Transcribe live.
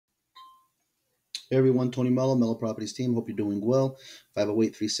Hey everyone, Tony Mello Properties team. Hope you're doing well.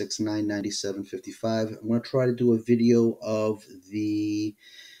 508-369-9755. I'm going to try to do a video of the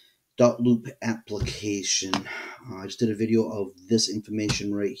Dotloop application. I just did a video of this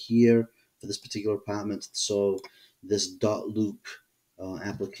information right here for this particular apartment. So this Dotloop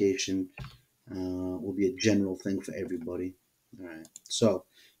application will be a general thing for everybody. All right. So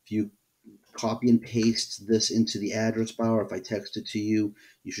if you copy and paste this into the address bar, if I text it to you,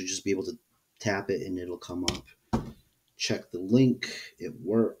 you should just be able to tap it and it'll come up. Check the link, it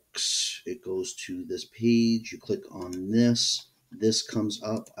works. It goes to this page. You click on this. This comes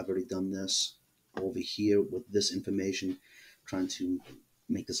up. I've already done this over here with this information, trying to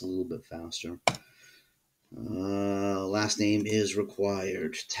make this a little bit faster. Last name is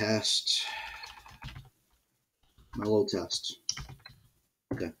required. Test. Mellow test.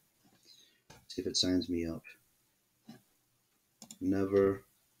 Okay. See if it signs me up. Never.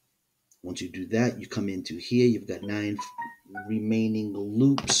 Once you do that, you come into here. You've got 9 remaining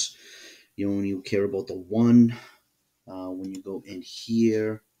loops. You only care about the one. When you go in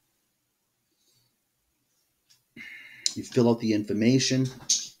here, you fill out the information,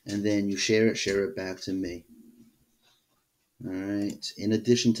 and then you share it back to me. All right. In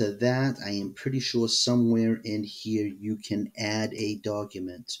addition to that, I am pretty sure somewhere in here you can add a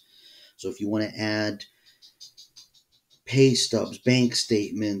document. So if you want to add pay stubs, bank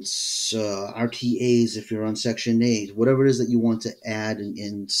statements, RTAs if you're on Section 8, whatever it is that you want to add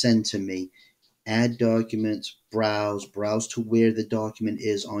and send to me, add documents, browse to where the document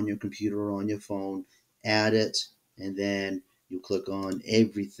is on your computer or on your phone, add it, and then you click on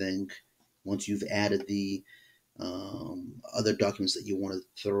everything. Once you've added the other documents that you want to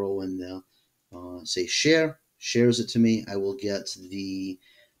throw in there, say shares it to me. I will get the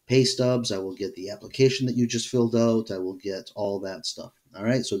pay stubs. I will get the application that you just filled out. I will get all that stuff. All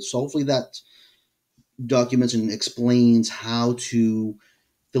right. So hopefully that documents and explains how to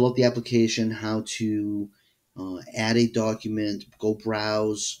fill out the application, how to add a document, go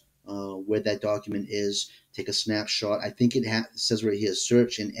browse where that document is, take a snapshot. I think it says right here,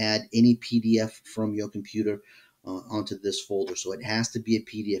 search and add any PDF from your computer onto this folder. So it has to be a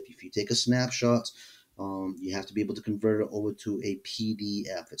PDF. If you take a snapshot, you have to be able to convert it over to a PDF.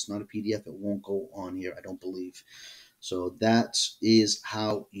 If it's not a PDF, it won't go on here, I don't believe. So that is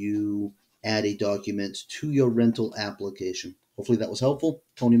how you add a document to your rental application. Hopefully that was helpful.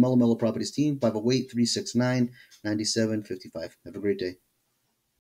 Tony Mello Properties team, 508-369-9755. Have a great day.